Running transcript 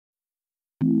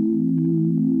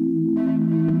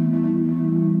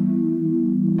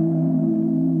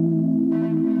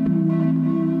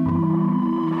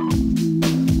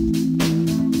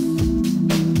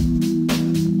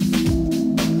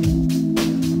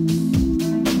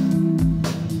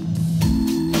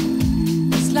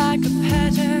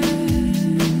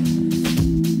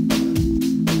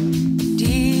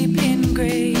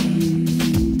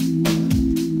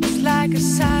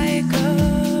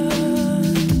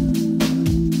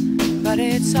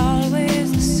it's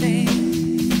always the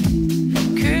same.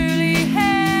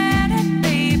 Curly-headed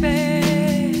baby,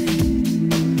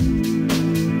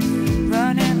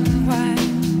 running wild.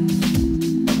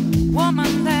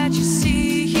 Woman that you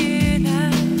see here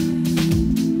now,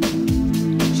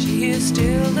 she is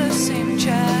still the same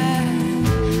child.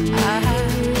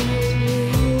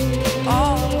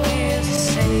 Always the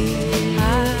same.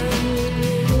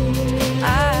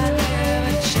 I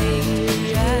never change.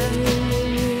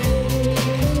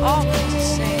 Always the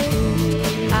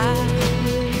same.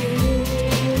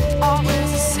 Always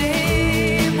the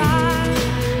same. I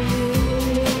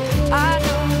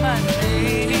know my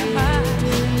name.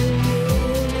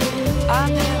 I